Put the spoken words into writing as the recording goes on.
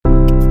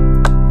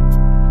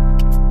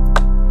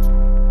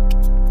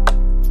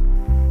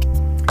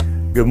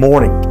Good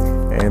morning,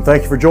 and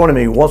thank you for joining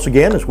me once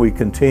again as we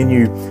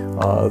continue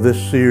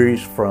this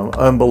series from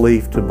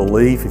unbelief to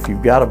belief. If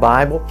you've got a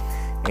Bible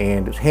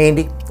and it's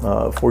handy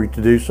for you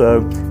to do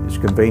so, it's a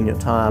convenient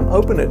time,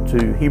 open it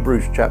to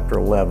Hebrews chapter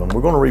 11.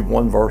 We're going to read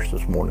one verse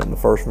this morning, the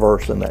first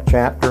verse in that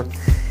chapter.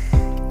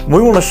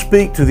 We want to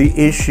speak to the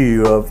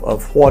issue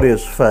of what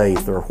is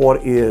faith, or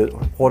what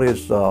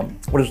is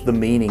the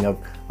meaning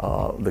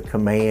of the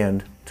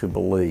command to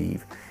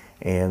believe.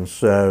 And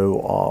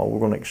so we're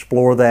going to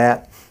explore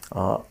that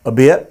a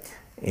bit,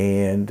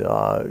 and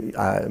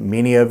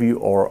many of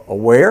you are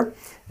aware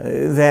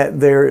that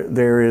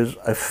there is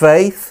a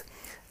faith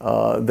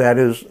that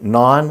is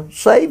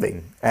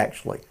non-saving,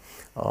 actually.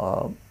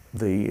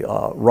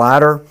 The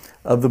writer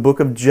of the book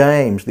of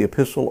James, the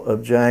epistle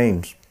of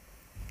James,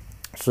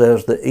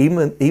 says that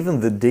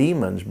even the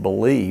demons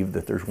believe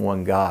that there's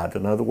one God.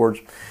 In other words,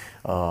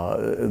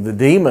 the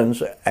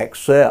demons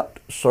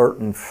accept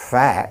certain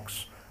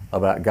facts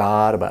about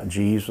God, about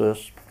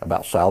Jesus,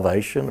 about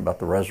salvation, about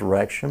the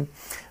resurrection,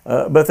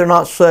 but they're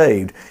not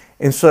saved.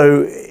 And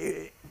so,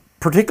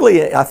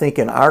 particularly I think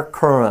in our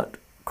current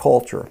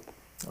culture,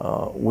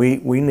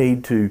 we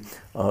need to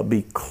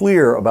be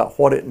clear about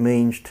what it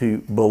means to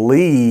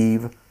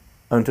believe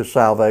unto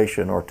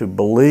salvation, or to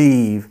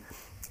believe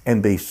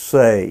and be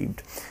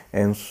saved.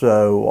 And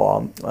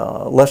so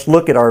let's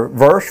look at our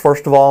verse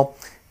first of all,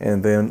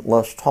 and then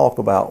let's talk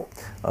about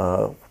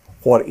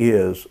what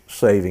is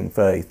saving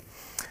faith.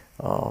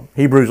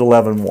 Hebrews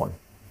 11:1.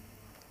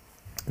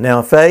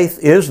 Now faith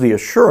is the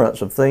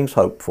assurance of things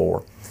hoped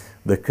for,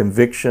 the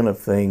conviction of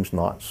things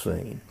not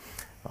seen.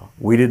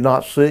 We did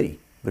not see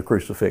the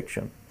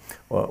crucifixion.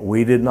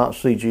 We did not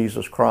see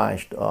Jesus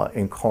Christ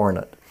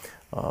incarnate.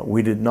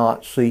 We did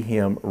not see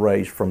Him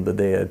raised from the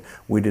dead.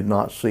 We did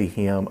not see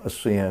Him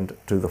ascend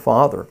to the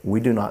Father.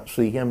 We do not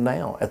see Him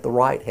now at the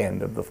right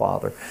hand of the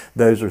Father.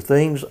 Those are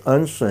things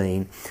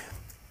unseen,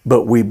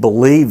 but we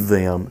believe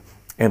them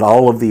and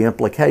all of the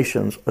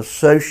implications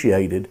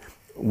associated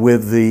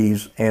with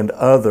these and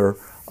other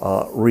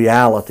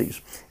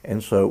realities.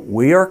 And so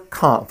we are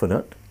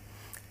confident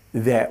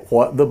that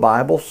what the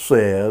Bible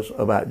says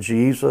about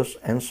Jesus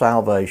and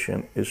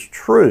salvation is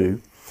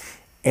true,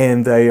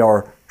 and they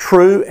are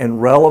true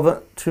and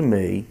relevant to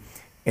me,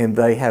 and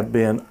they have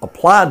been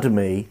applied to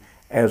me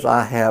as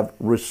I have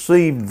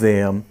received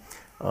them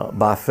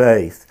by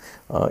faith.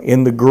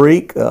 In the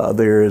Greek,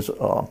 there is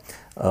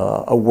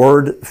a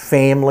word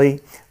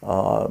family.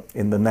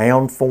 In the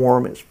noun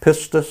form, it's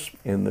pistis.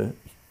 In the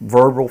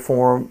verbal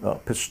form,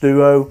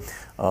 pistuo.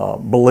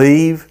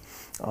 Believe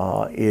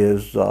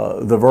is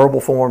the verbal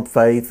form.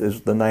 Faith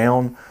is the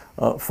noun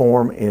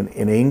form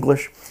in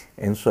English.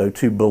 And so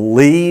to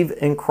believe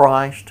in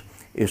Christ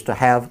is to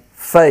have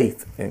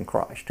faith in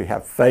Christ. To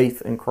have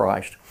faith in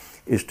Christ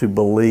is to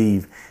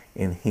believe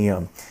in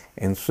Him.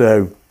 And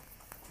so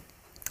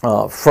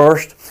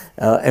first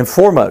and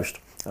foremost,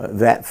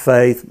 that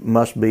faith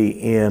must be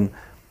in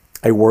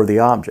a worthy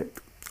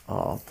object.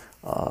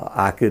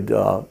 I could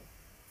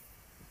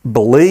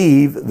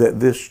believe that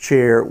this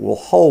chair will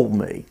hold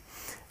me,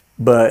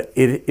 but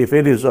if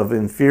it is of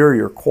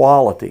inferior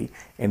quality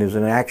and is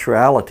in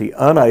actuality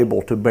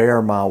unable to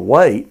bear my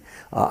weight,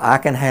 I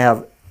can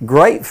have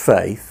great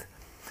faith,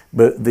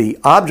 but the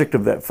object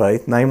of that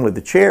faith, namely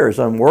the chair, is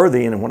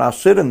unworthy, and when I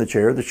sit in the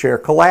chair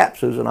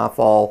collapses and I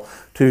fall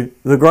to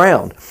the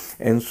ground.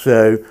 And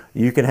so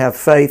you can have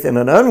faith in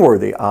an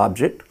unworthy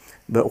object,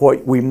 but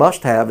what we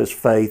must have is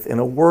faith in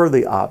a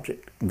worthy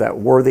object. That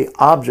worthy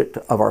object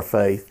of our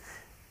faith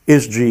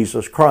is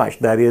Jesus Christ.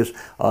 That is,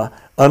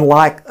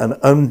 unlike a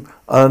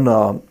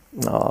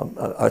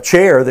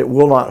chair that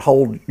will not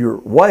hold your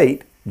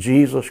weight,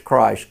 Jesus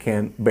Christ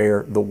can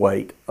bear the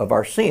weight of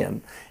our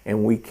sin,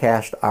 and we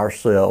cast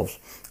ourselves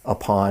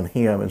upon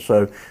Him. And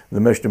so the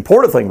most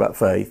important thing about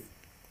faith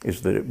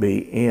is that it be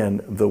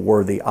in the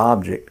worthy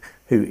object,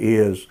 who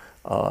is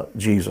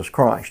Jesus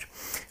Christ.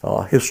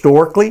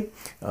 Historically,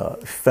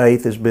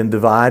 faith has been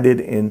divided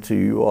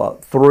into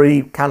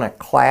three kind of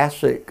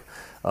classic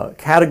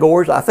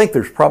categories. I think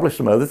there's probably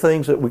some other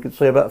things that we could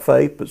say about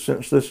faith, but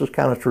since this is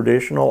kind of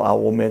traditional, I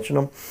will mention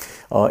them.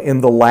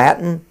 In the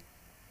Latin,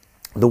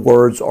 the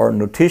words are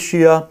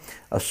notitia,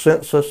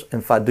 assensus,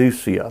 and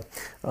fiducia.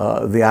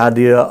 The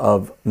idea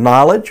of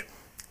knowledge.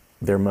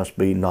 There must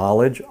be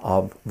knowledge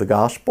of the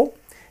gospel,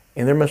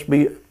 and there must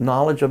be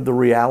knowledge of the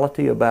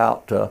reality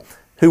about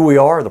who we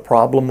are, the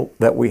problem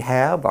that we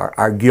have,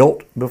 our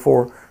guilt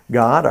before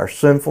God, our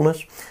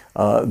sinfulness.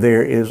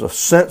 There is a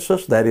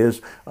census, that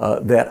is,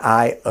 that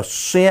I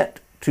assent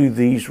to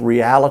these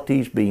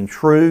realities being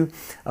true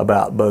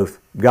about both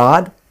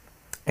God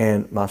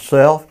and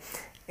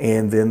myself.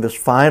 And then this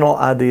final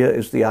idea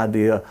is the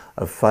idea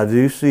of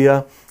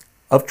fiducia,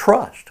 of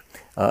trust,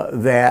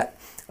 that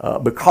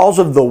because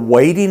of the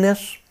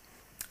weightiness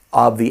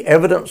of the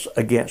evidence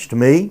against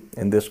me,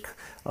 and this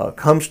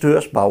comes to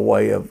us by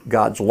way of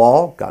God's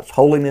law, God's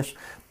holiness,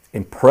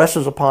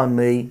 impresses upon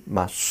me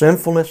my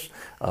sinfulness,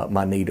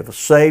 my need of a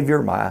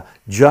Savior, my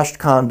just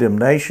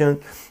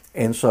condemnation,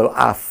 And so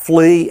I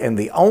flee, and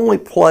the only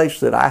place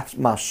that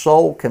my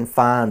soul can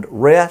find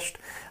rest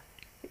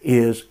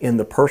is in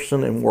the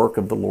person and work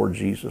of the Lord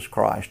Jesus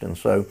Christ. And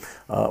so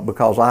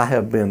because I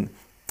have been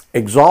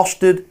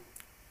exhausted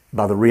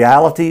by the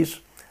realities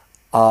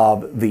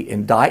of the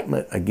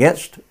indictment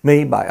against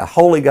me by a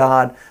holy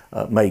God,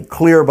 made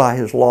clear by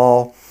His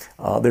law,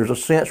 there's a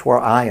sense where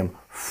I am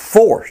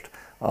forced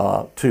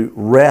to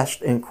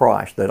rest in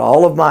Christ, that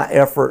all of my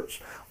efforts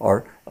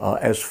are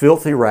as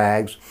filthy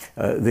rags.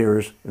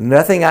 There's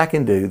nothing I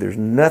can do. There's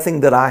nothing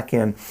that I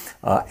can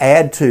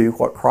add to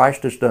what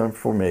Christ has done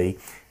for me,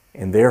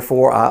 and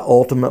therefore I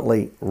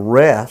ultimately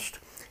rest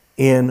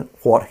in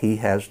what He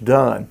has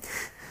done.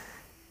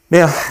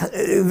 Now,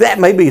 that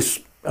may be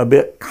a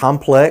bit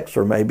complex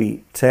or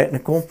maybe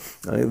technical.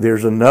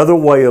 There's another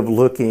way of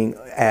looking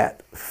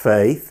at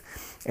faith,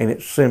 and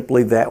it's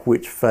simply that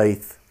which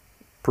faith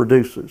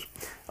produces.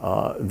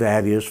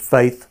 That is,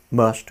 faith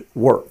must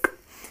work.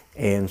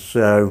 And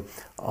so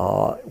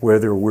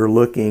whether we're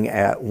looking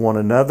at one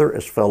another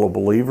as fellow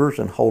believers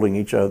and holding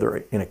each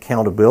other in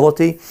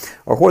accountability,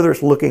 or whether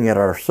it's looking at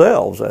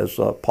ourselves as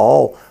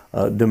Paul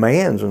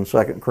demands in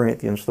 2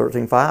 Corinthians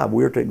 13:5,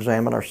 we're to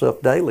examine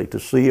ourselves daily to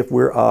see if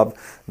we're of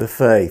the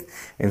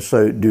faith. And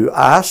so do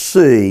I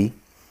see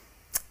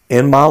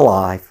in my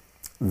life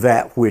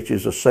that which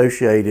is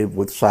associated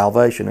with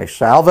salvation, a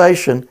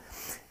salvation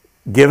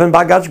given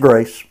by God's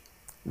grace,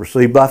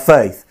 received by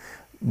faith,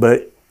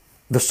 but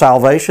the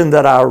salvation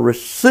that I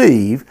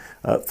receive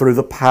through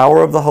the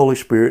power of the Holy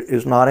Spirit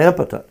is not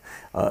impotent.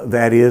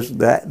 That is,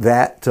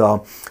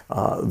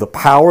 the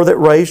power that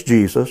raised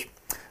Jesus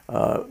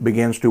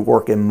begins to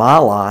work in my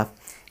life,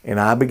 and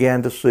I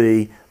began to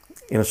see,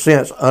 in a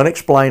sense,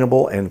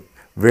 unexplainable and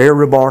very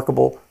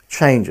remarkable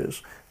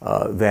changes.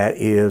 That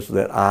is,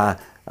 that I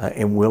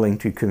am willing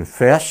to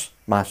confess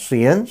my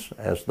sins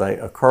as they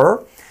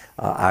occur.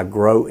 I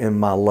grow in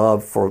my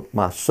love for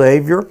my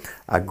Savior.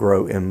 I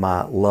grow in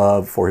my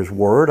love for His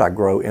Word. I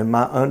grow in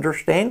my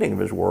understanding of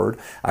His Word.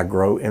 I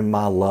grow in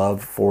my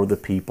love for the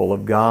people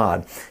of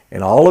God.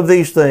 And all of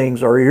these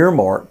things are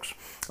earmarks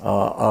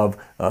of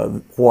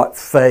what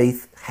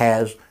faith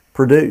has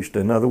produced.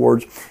 In other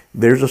words,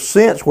 there's a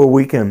sense where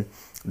we can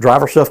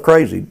drive ourselves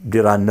crazy.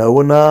 Did I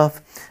know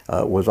enough?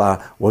 Was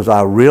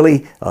I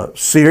really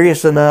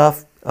serious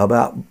enough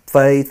about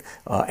faith?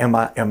 Am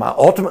I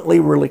ultimately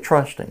really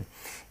trusting?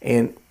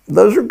 And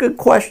those are good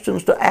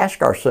questions to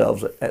ask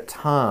ourselves at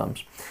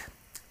times.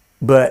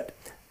 But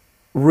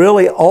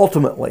really,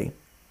 ultimately,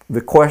 the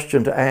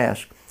question to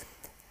ask,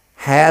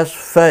 has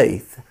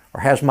faith,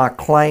 or has my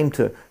claim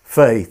to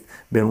faith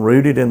been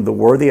rooted in the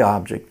worthy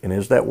object, and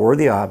is that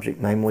worthy object,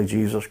 namely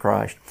Jesus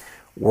Christ,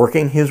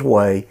 working His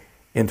way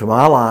into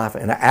my life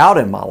and out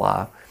in my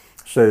life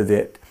so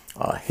that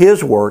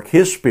His work,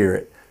 His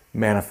Spirit,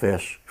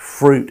 manifests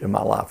fruit in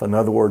my life? In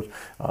other words,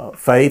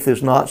 faith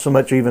is not so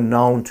much even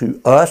known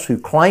to us who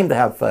claim to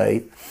have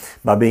faith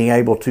by being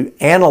able to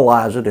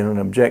analyze it in an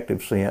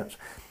objective sense.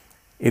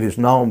 It is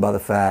known by the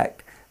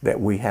fact that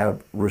we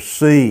have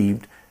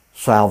received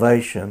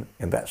salvation,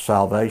 and that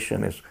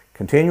salvation is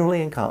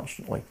continually and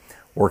constantly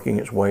working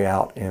its way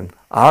out in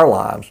our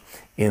lives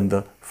in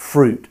the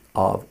fruit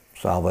of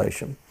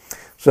salvation.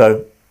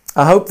 So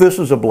I hope this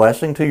is a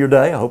blessing to your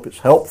day. I hope it's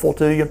helpful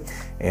to you,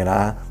 and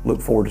I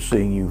look forward to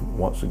seeing you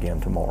once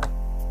again tomorrow.